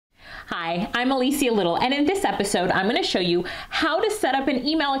Hi, I'm Alicia Little, and in this episode, I'm going to show you how to set up an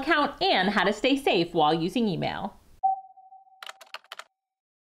email account and how to stay safe while using email.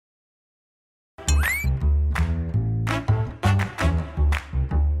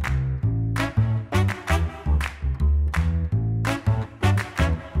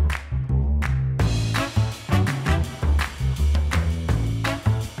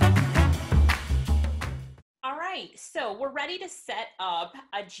 So we're ready to set up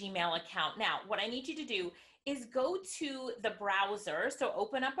a Gmail account. Now, what I need you to do is go to the browser. So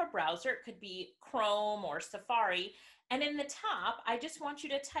open up a browser. It could be Chrome or Safari. And in the top, I just want you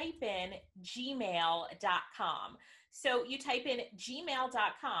to type in gmail.com. So you type in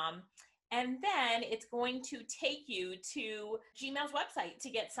gmail.com, and then it's going to take you to Gmail's website to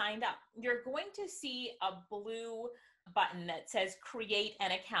get signed up. You're going to see a blue button that says create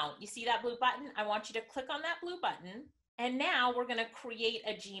an account. You see that blue button? I want you to click on that blue button. And now we're going to create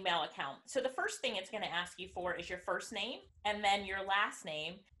a Gmail account. So the first thing it's going to ask you for is your first name, and then your last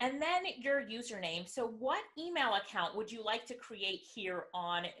name, and then your username. So what email account would you like to create here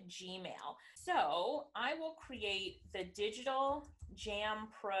on Gmail? So I will create the Digital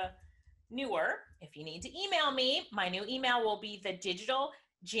Jampreneur. If you need to email me, my new email will be the Digital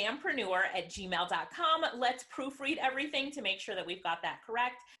Jampreneur@gmail.com. Let's proofread everything to make sure that we've got that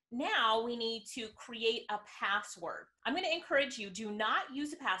correct. Now we need to create a password. I'm going to encourage you, do not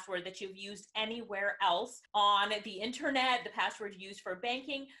use a password that you've used anywhere else on the internet, the password used for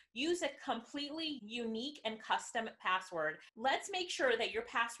banking. Use a completely unique and custom password. Let's make sure that your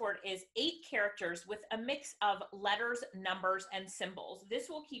password is 8 characters with a mix of letters, numbers, and symbols. This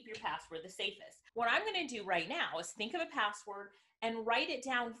will keep your password the safest. What I'm going to do right now is think of a password and write it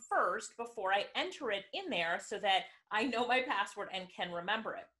down first before I enter it in there so that I know my password and can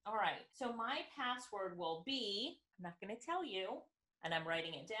remember it. All right, so my password will be, I'm not going to tell you, and I'm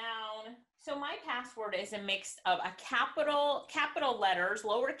writing it down. So my password is a mix of a capital letters,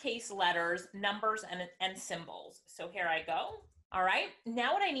 lowercase letters, numbers, and symbols. So here I go. All right,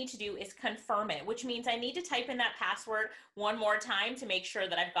 now what I need to do is confirm it, which means I need to type in that password one more time to make sure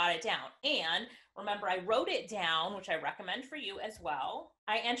that I've got it down. And remember, I wrote it down, which I recommend for you as well.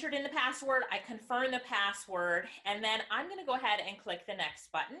 I entered in the password, I confirmed the password, and then I'm going to go ahead and click the next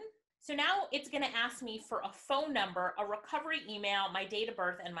button. So now it's going to ask me for a phone number, a recovery email, my date of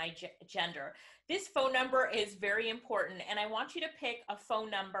birth, and my gender. This phone number is very important, and I want you to pick a phone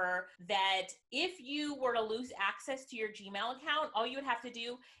number that if you were to lose access to your Gmail account, all you would have to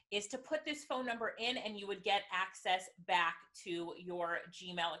do is to put this phone number in and you would get access back to your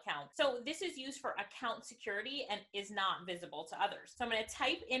Gmail account. So this is used for account security and is not visible to others. So I'm going to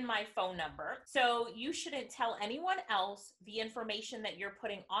type in my phone number. So you shouldn't tell anyone else the information that you're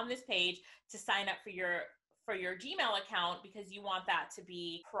putting on this page to sign up for your Gmail account, because you want that to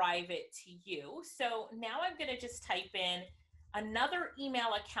be private to you. So now I'm going to just type in another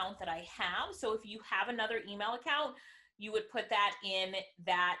email account that I have. So if you have another email account, you would put that in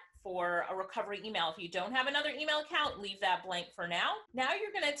that for a recovery email. If you don't have another email account, leave that blank for now. Now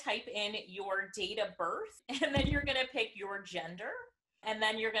you're going to type in your date of birth, and then you're going to pick your gender. And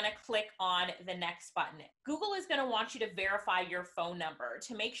then you're going to click on the next button. Google is going to want you to verify your phone number.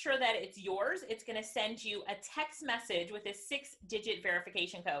 To make sure that it's yours, it's going to send you a text message with a 6-digit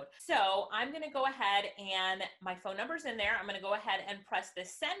verification code. So I'm going to go ahead, and my phone number's in there. I'm going to go ahead and press the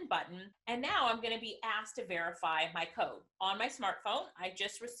send button. And now I'm going to be asked to verify my code. On my smartphone, I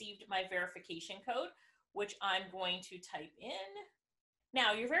just received my verification code, which I'm going to type in.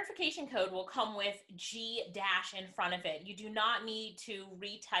 Now, your verification code will come with G- in front of it. You do not need to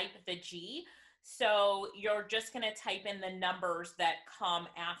retype the G. So you're just going to type in the numbers that come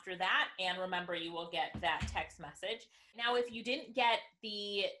after that. And remember, you will get that text message. Now, if you didn't get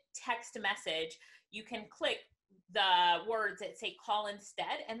the text message, you can click the words that say call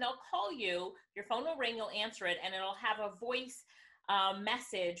instead, and they'll call you. Your phone will ring, you'll answer it, and it'll have a voice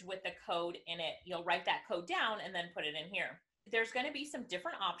message with the code in it. You'll write that code down and then put it in here. There's going to be some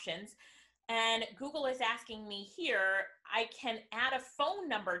different options, and Google is asking me here, I can add a phone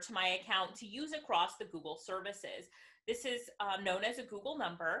number to my account to use across the Google services. This is known as a Google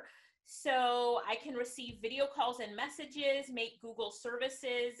number. So I can receive video calls and messages, make Google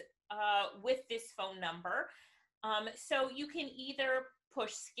services with this phone number. So you can either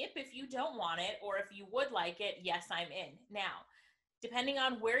push skip if you don't want it, or if you would like it, yes, I'm in. Now, depending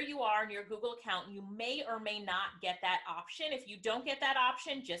on where you are in your Google account, you may or may not get that option. If you don't get that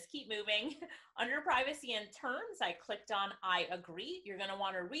option, just keep moving. Under privacy and terms, I clicked on I agree. You're going to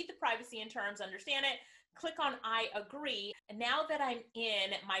want to read the privacy and terms, understand it, click on I agree. And now that I'm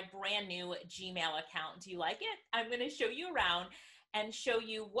in my brand new Gmail account, do you like it? I'm going to show you around. and show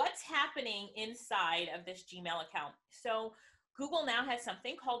you what's happening inside of this Gmail account. So Google now has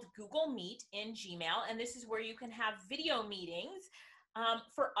something called Google Meet in Gmail, and this is where you can have video meetings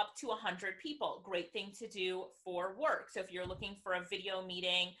for up to 100 people. Great thing to do for work. So if you're looking for a video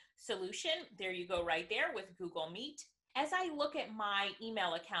meeting solution, there you go right there with Google Meet. As I look at my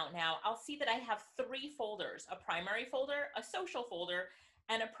email account now, I'll see that I have 3 folders: a primary folder, a social folder,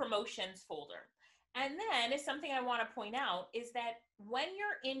 and a promotions folder. And then something I want to point out is that when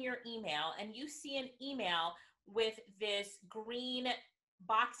you're in your email and you see an email with this green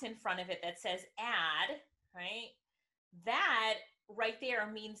box in front of it that says add, right? That right there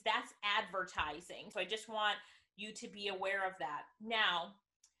means that's advertising. So I just want you to be aware of that. Now,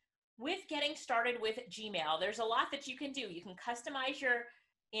 with getting started with Gmail, there's a lot that you can do. You can customize your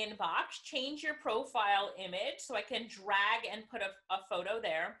inbox, change your profile image, so I can drag and put a photo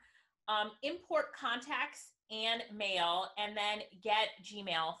there, import contacts and mail, and then get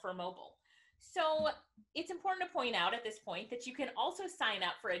Gmail for mobile. So it's important to point out at this point that you can also sign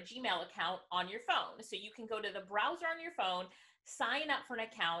up for a Gmail account on your phone. So you can go to the browser on your phone, sign up for an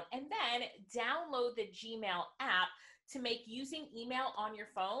account, and then download the Gmail app to make using email on your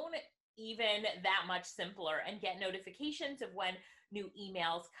phone even that much simpler and get notifications of when new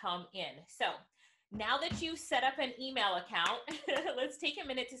emails come in. So now that you've set up an email account, let's take a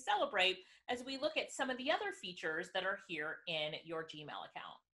minute to celebrate as we look at some of the other features that are here in your Gmail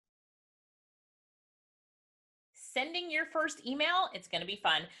account. Sending your first email, it's going to be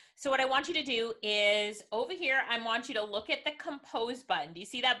fun. So what I want you to do is over here, I want you to look at the compose button. Do you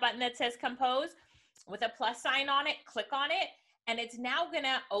see that button that says compose with a plus sign on it? Click on it, and it's now going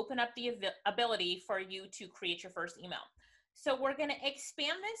to open up the ability for you to create your first email. So we're going to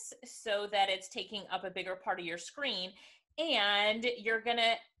expand this so that it's taking up a bigger part of your screen, and you're going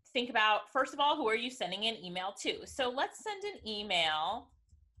to think about, first of all, who are you sending an email to? So let's send an email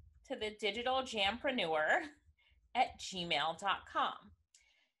to the digital Jampreneur at gmail.com.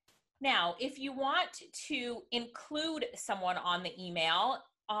 Now, if you want to include someone on the email,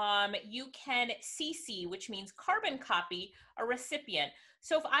 you can CC, which means carbon copy a recipient.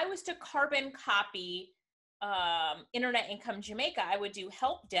 So if I was to carbon copy Internet Income Jamaica, I would do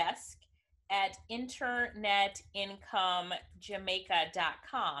help desk at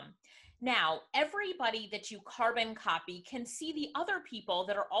internetinkomejamaica.com. Now, everybody that you carbon copy can see the other people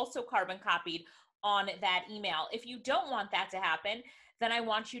that are also carbon copied on that email. If you don't want that to happen, then I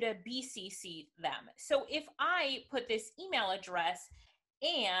want you to BCC them. So if I put this email address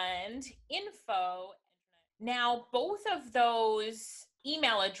and info, now both of those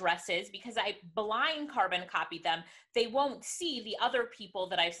email addresses, because I blind carbon copied them, they won't see the other people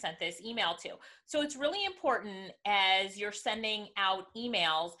that I've sent this email to. So it's really important as you're sending out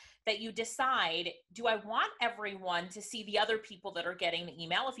emails that you decide, do I want everyone to see the other people that are getting the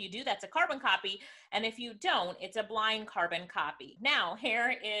email? If you do, that's a carbon copy. And if you don't, it's a blind carbon copy. Now,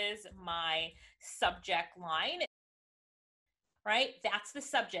 here is my subject line. Right? That's the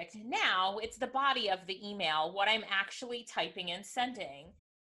subject. Now it's the body of the email, what I'm actually typing and sending.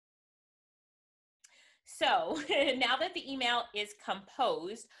 So now that the email is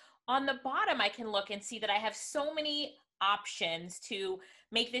composed, on the bottom, I can look and see that I have so many options to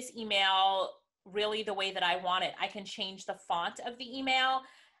make this email really the way that I want it. I can change the font of the email,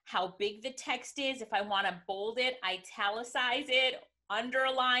 how big the text is. If I want to bold it, italicize it,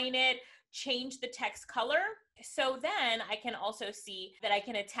 underline it, change the text color. So then I can also see that I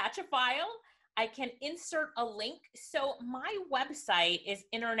can attach a file, I can insert a link. So my website is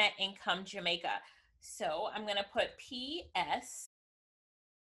Internet Income Jamaica. So I'm going to put PS,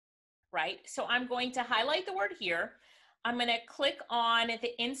 right? So I'm going to highlight the word here. I'm going to click on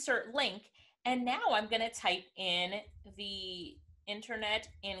the insert link, and now I'm going to type in the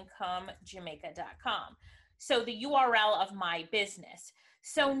internetinkomejamaica.com. So the URL of my business.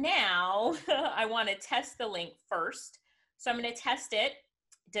 So now I want to test the link first. So I'm going to test it.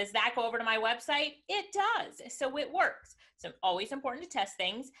 Does that go over to my website? It does. So it works. So always important to test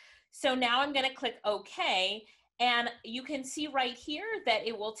things. So now I'm going to click OK. And you can see right here that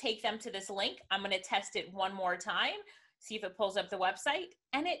it will take them to this link. I'm going to test it one more time, see if it pulls up the website.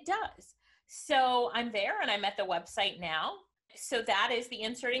 And it does. So I'm there and I'm at the website now. So that is the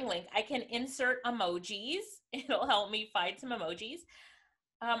inserting link. I can insert emojis. It'll help me find some emojis.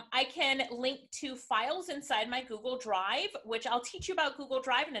 I can link to files inside my Google Drive, which I'll teach you about Google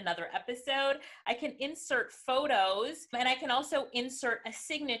Drive in another episode. I can insert photos, and I can also insert a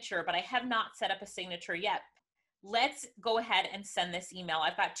signature, but I have not set up a signature yet. Let's go ahead and send this email.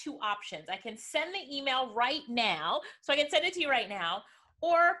 I've got 2 options. I can send the email right now, so I can send it to you right now,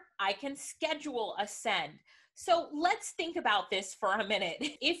 or I can schedule a send. So let's think about this for a minute.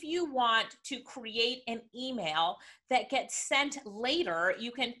 If you want to create an email that gets sent later,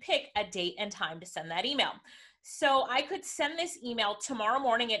 you can pick a date and time to send that email. So I could send this email tomorrow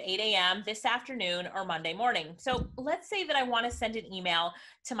morning at 8 a.m., this afternoon, or Monday morning. So let's say that I want to send an email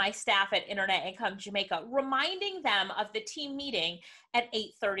to my staff at Internet Income Jamaica, reminding them of the team meeting at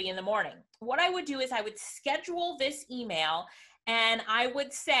 8:30 in the morning. What I would do is I would schedule this email and I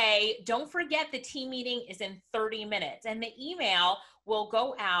would say, don't forget the team meeting is in 30 minutes. And the email will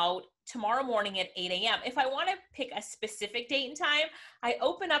go out tomorrow morning at 8 a.m. If I want to pick a specific date and time, I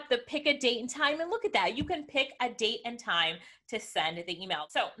open up the pick a date and time, and look at that. You can pick a date and time to send the email.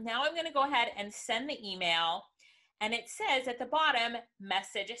 So now I'm going to go ahead and send the email. And it says at the bottom,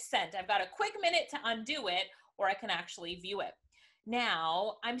 message sent. I've got a quick minute to undo it, or I can actually view it.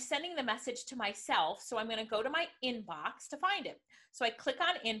 Now I'm sending the message to myself, so I'm going to go to my inbox to find it. So I click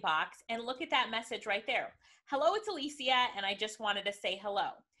on inbox and look at that message right there. Hello, it's Alicia, and I just wanted to say hello.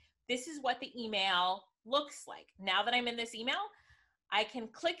 This is what the email looks like. Now that I'm in this email, I can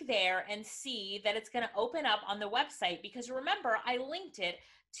click there and see that it's going to open up on the website, because remember, I linked it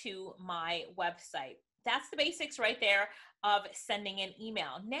to my website. That's the basics right there of sending an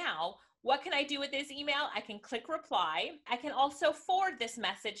email. Now, what can I do with this email? I can click reply. I can also forward this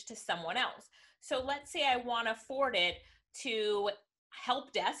message to someone else. So let's say I want to forward it to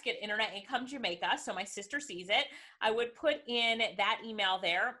help desk at Internet Income Jamaica, so my sister sees it. I would put in that email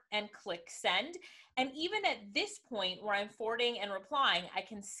there and click send. And even at this point where I'm forwarding and replying, I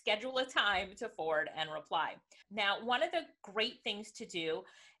can schedule a time to forward and reply. Now, one of the great things to do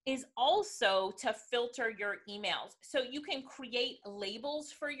is also to filter your emails. So you can create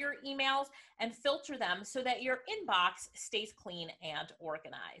labels for your emails and filter them so that your inbox stays clean and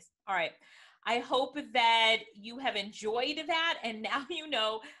organized. All right. I hope that you have enjoyed that, and now you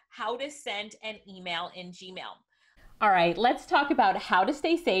know how to send an email in Gmail. All right, let's talk about how to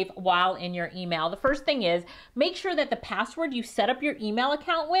stay safe while in your email. The first thing is make sure that the password you set up your email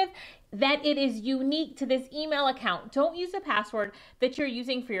account with, that it is unique to this email account. Don't use a password that you're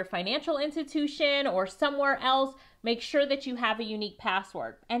using for your financial institution or somewhere else. Make sure that you have a unique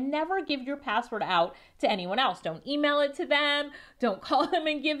password, and never give your password out to anyone else. Don't email it to them. Don't call them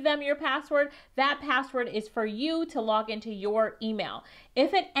and give them your password. That password is for you to log into your email.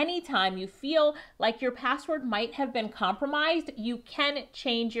 If at any time you feel like your password might have been compromised, you can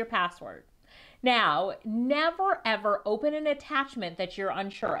change your password. Now, never ever open an attachment that you're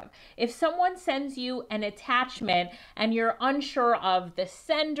unsure of. If someone sends you an attachment and you're unsure of the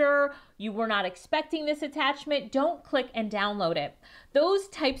sender, you were not expecting this attachment, don't click and download it. Those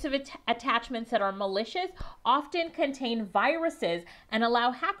types of attachments that are malicious often contain viruses and allow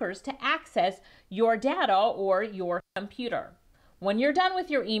hackers to access your data or your computer. When you're done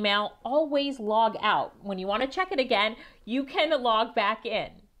with your email, always log out. When you want to check it again, you can log back in.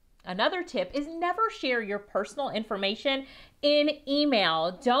 Another tip is never share your personal information in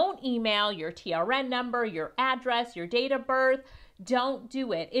email. Don't email your TRN number, your address, your date of birth. Don't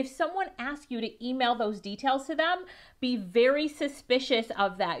do it. If someone asks you to email those details to them, be very suspicious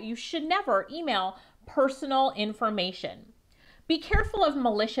of that. You should never email personal information. Be careful of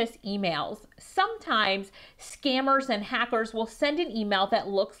malicious emails. Sometimes scammers and hackers will send an email that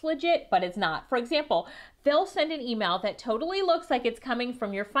looks legit, but it's not. For example, they'll send an email that totally looks like it's coming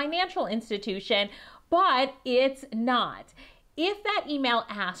from your financial institution, but it's not. If that email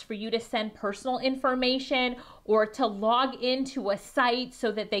asks for you to send personal information or to log into a site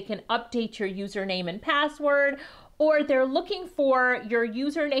so that they can update your username and password, or they're looking for your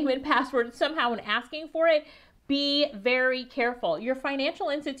username and password somehow and asking for it, be very careful. Your financial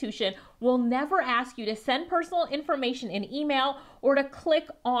institution will never ask you to send personal information in email or to click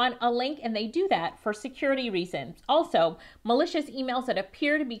on a link, and they do that for security reasons. Also, malicious emails that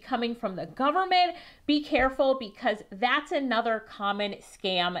appear to be coming from the government, be careful, because that's another common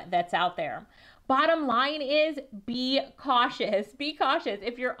scam that's out there. Bottom line is be cautious. Be cautious.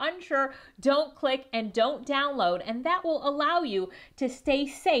 If you're unsure, don't click and don't download, and that will allow you to stay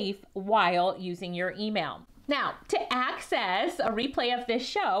safe while using your email. Now, to access a replay of this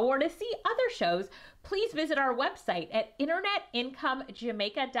show or to see other shows, please visit our website at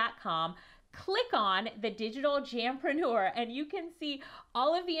internetincomejamaica.com. Click on the digital Jampreneur and you can see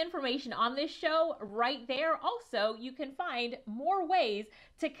all of the information on this show right there. Also, you can find more ways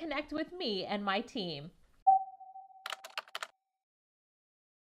to connect with me and my team.